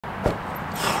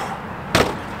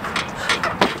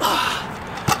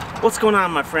What's going on,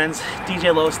 my friends?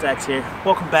 DJ Lowstacks here.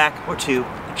 Welcome back, or to,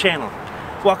 the channel.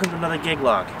 Welcome to another gig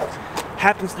log.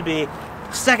 Happens to be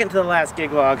second to the last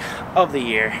gig log of the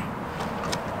year.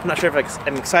 I'm not sure if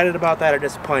I'm excited about that or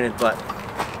disappointed, but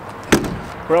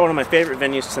we're at one of my favorite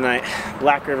venues tonight,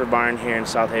 Black River Barn here in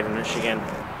South Haven, Michigan.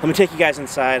 Let me take you guys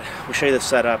inside. We'll show you the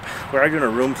setup. We're doing a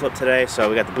room flip today, so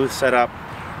we got the booth set up,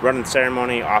 running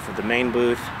ceremony off of the main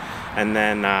booth, and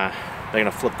then they're gonna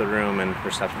flip the room and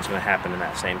reception's gonna happen in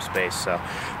that same space. So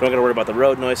we don't gotta worry about the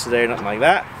road noise today or nothing like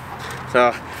that. So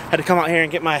I had to come out here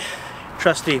and get my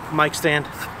trusty mic stand.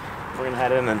 We're gonna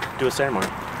head in and do a ceremony.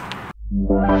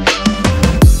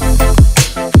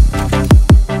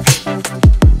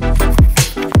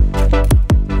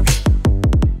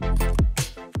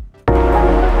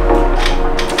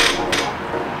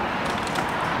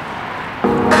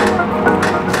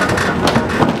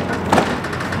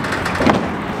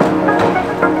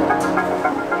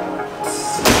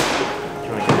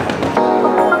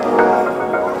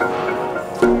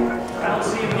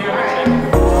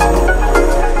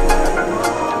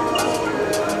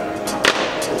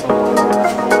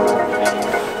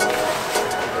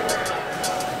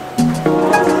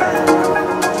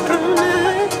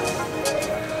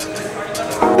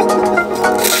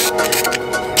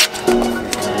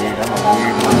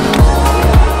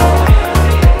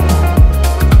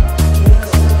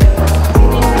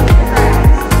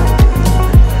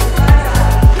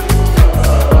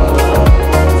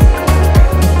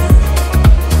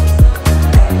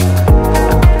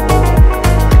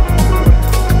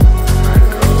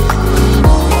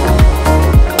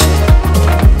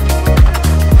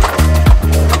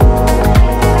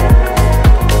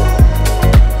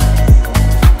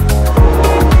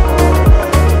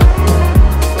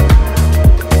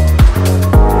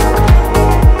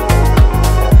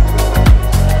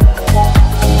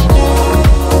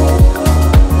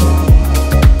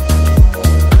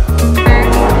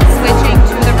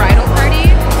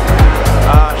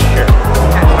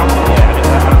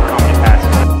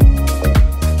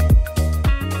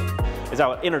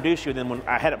 Introduce you, then when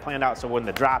I had it planned out, so when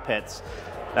the drop hits,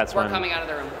 that's when we're coming out of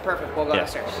the room. Perfect. We'll go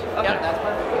downstairs. Okay, yep, that's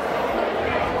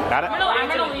perfect. Got it? I'm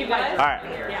gonna leave guys. All right.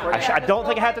 Yeah. I don't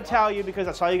think I have to tell you because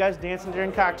I saw you guys dancing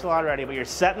during cocktail already, but you're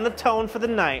setting the tone for the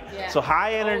night. Yeah. So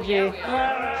high energy,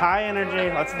 high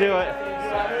energy. Let's do it.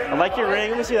 I like your ring.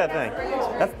 Let me see that thing.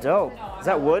 That's dope. Is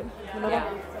that wood? Yeah.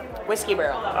 Whiskey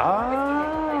barrel.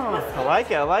 Oh, I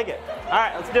like it. I like it. All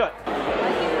right, let's do it.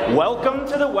 Welcome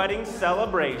to the wedding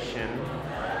celebration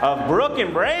of Brooke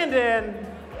and Brandon.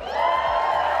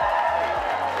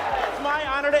 It's my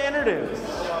honor to introduce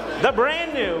the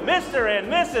brand new Mr. and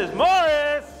Mrs.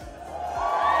 Morris.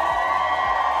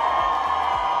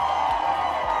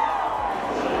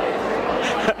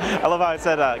 I love how it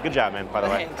said, good job, man, by the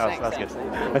way. That's good.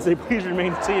 I say, please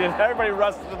remain seated. Everybody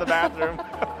rushed to the bathroom.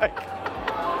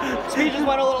 Speech just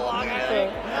went a little long, I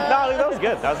think. No, that was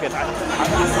good. That was good.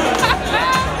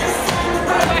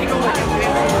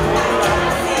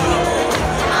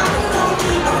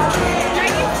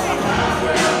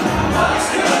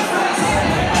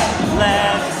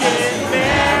 Let's get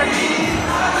married.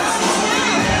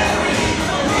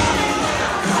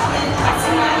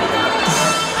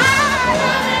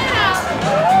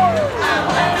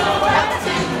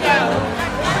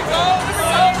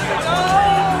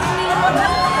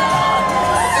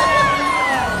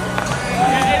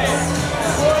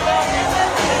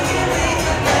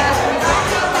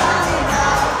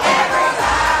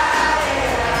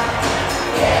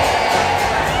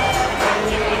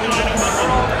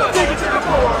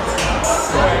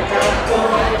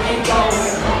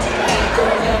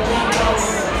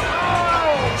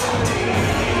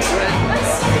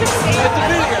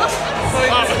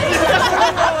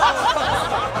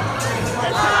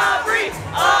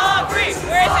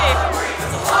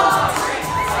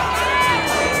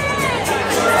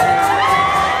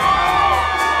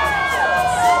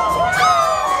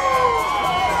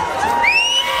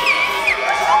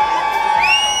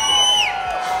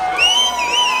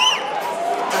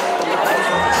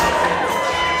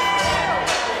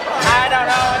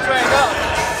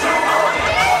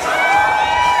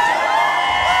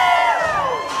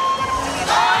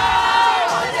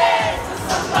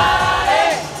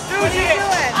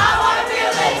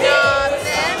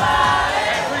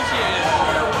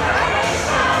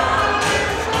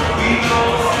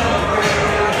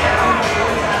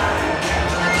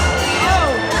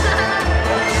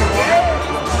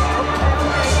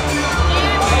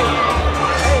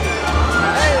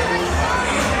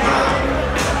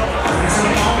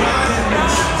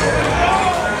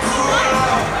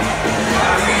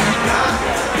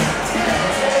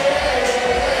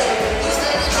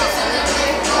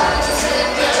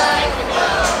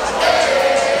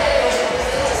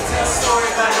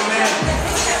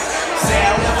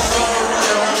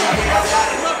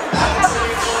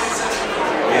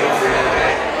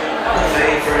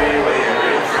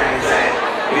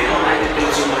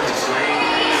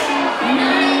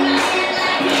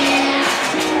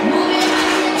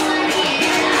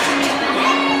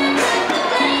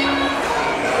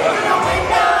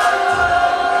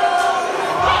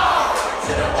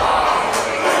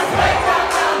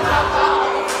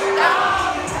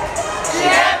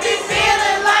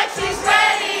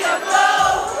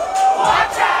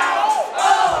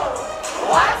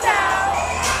 Watch out!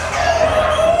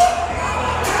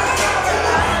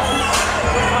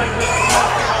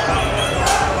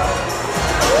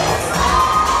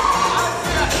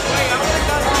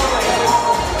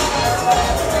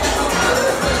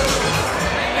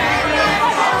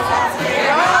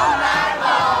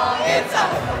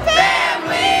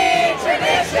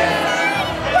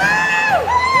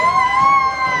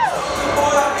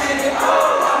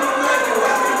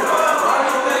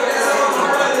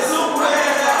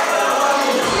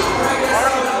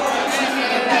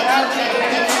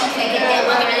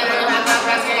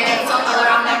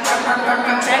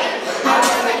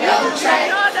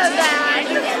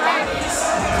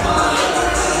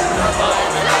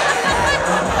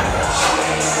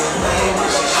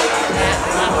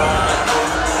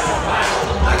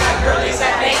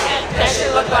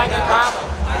 Like a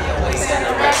problem. We send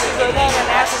the records and then an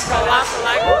asses colossal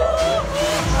like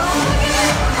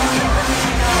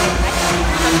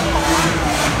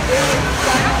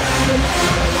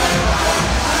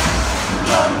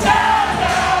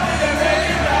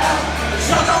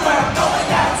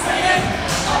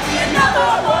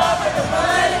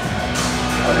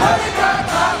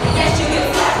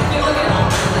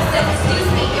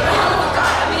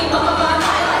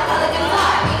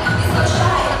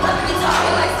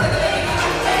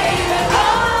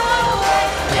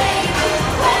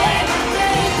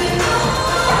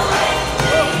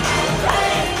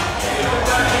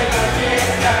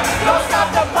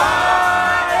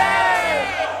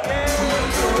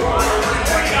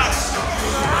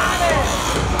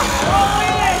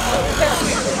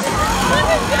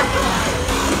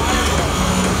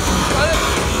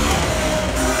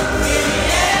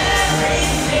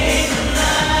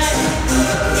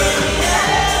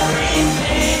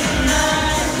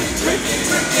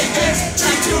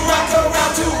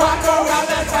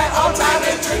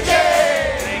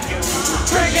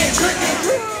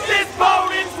This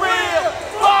boat is real!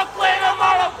 Fuck when I'm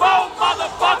on a boat,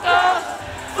 motherfucker!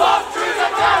 Fuck through the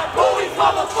top buoys,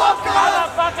 motherfucker!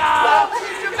 Fuck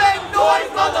you make noise,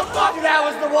 motherfucker! That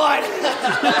was the one.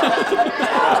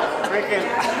 Freaking,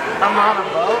 I'm on a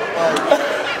boat.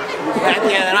 at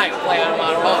the end of the night, playing on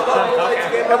a boat.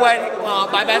 And when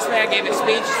my best man gave a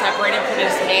speech, separated, put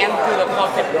his hand through the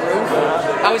fucking roof.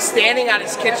 I was standing at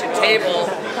his kitchen table.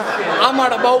 I'm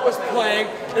on a boat was playing,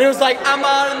 and it was like, I'm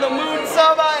out in the mood,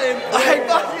 summer, and I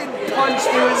fucking punched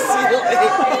through his ceiling.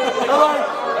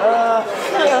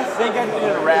 I think I need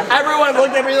a rap. Everyone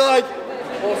looked at me like,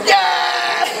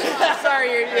 yeah!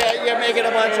 Sorry, you're making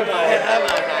a bunch of money.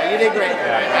 You did great.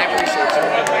 I appreciate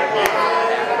you.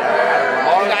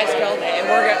 You guys killed it, and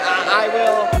I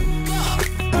will.